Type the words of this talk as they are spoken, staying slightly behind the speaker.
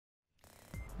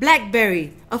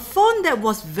Blackberry, a phone that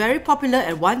was very popular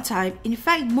at one time, in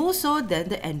fact more so than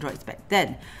the Androids back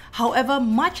then. However,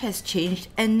 much has changed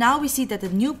and now we see that the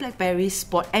new Blackberries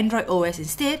sport Android OS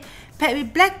instead, paired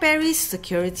with Blackberry's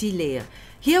security layer.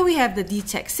 Here we have the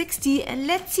DTEK60 and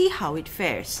let's see how it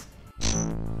fares.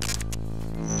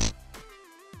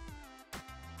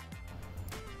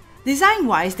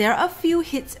 Design-wise, there are a few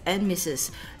hits and misses.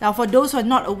 Now for those who are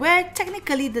not aware,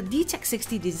 technically the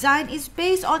DTEK60 design is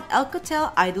based on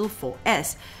Alcatel Idol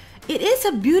 4S. It is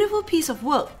a beautiful piece of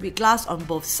work with glass on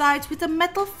both sides with a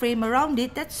metal frame around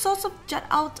it that sort of jut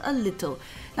out a little.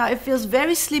 Now it feels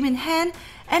very slim in hand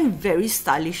and very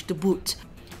stylish to boot.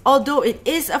 Although it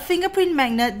is a fingerprint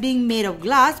magnet being made of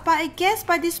glass, but I guess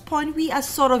by this point we are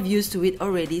sort of used to it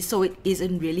already, so it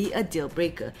isn't really a deal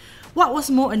breaker. What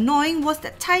was more annoying was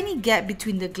that tiny gap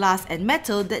between the glass and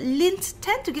metal that lints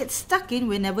tend to get stuck in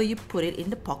whenever you put it in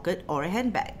the pocket or a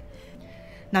handbag.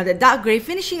 Now the dark grey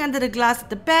finishing under the glass at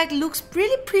the back looks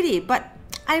really pretty, but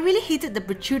I really hated the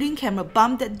protruding camera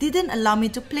bump that didn't allow me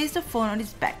to place the phone on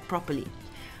its back properly.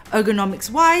 Ergonomics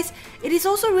wise, it is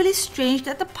also really strange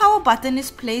that the power button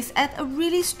is placed at a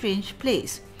really strange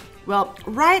place. Well,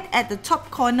 right at the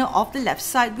top corner of the left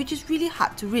side, which is really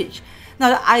hard to reach. Now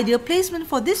the ideal placement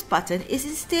for this button is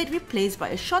instead replaced by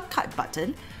a shortcut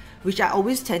button, which I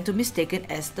always tend to mistaken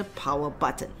as the power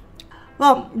button.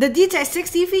 Well, the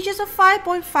DTEK60 features a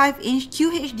 5.5-inch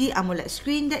QHD AMOLED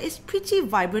screen that is pretty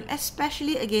vibrant,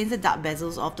 especially against the dark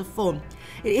bezels of the phone.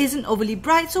 It isn't overly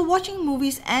bright, so watching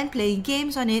movies and playing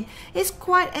games on it is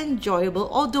quite enjoyable,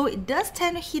 although it does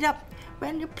tend to heat up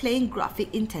when you're playing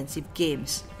graphic-intensive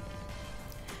games.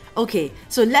 Okay,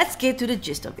 so let's get to the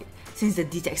gist of it. Since the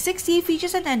DTEK60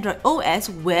 features an Android OS,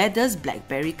 where does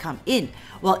Blackberry come in?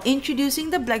 Well, introducing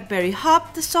the Blackberry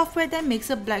Hub, the software that makes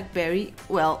a Blackberry,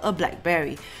 well, a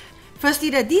Blackberry.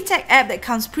 Firstly, the DTEK app that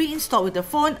comes pre-installed with the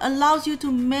phone allows you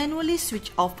to manually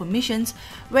switch off permissions,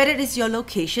 whether it is your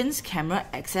locations, camera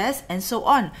access, and so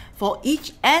on, for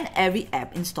each and every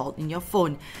app installed in your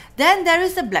phone. Then there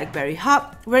is the Blackberry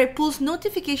Hub, where it pulls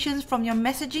notifications from your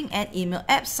messaging and email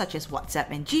apps such as WhatsApp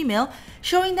and Gmail,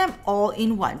 showing them all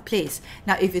in one place.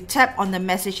 Now if you tap on the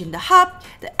message in the hub,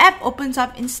 the app opens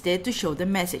up instead to show the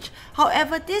message.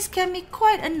 However, this can be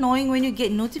quite annoying when you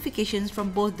get notifications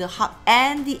from both the hub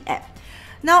and the app.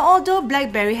 Now, although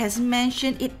Blackberry has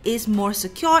mentioned it is more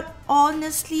secured,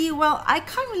 honestly, well, I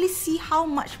can't really see how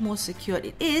much more secured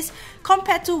it is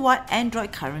compared to what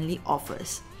Android currently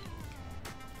offers.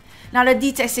 Now, the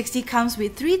DTEK60 comes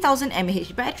with 3000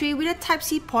 mAh battery with a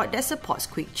Type-C port that supports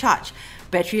quick charge.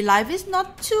 Battery life is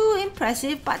not too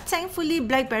impressive, but thankfully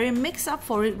Blackberry makes up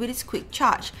for it with its quick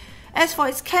charge. As for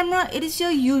its camera, it is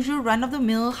your usual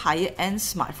run-of-the-mill higher-end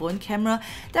smartphone camera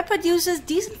that produces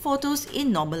decent photos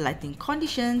in normal lighting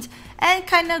conditions and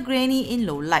kinda grainy in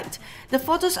low light. The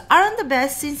photos aren't the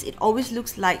best since it always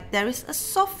looks like there is a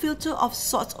soft filter of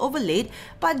sorts overlaid,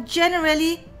 but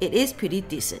generally it is pretty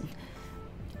decent.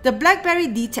 The Blackberry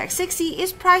DTEK60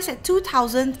 is priced at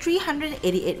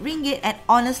 2,388 ringgit, and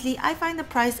honestly, I find the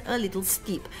price a little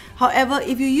steep. However,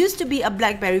 if you used to be a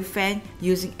Blackberry fan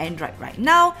using Android right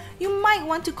now, you might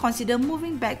want to consider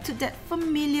moving back to that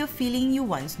familiar feeling you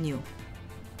once knew.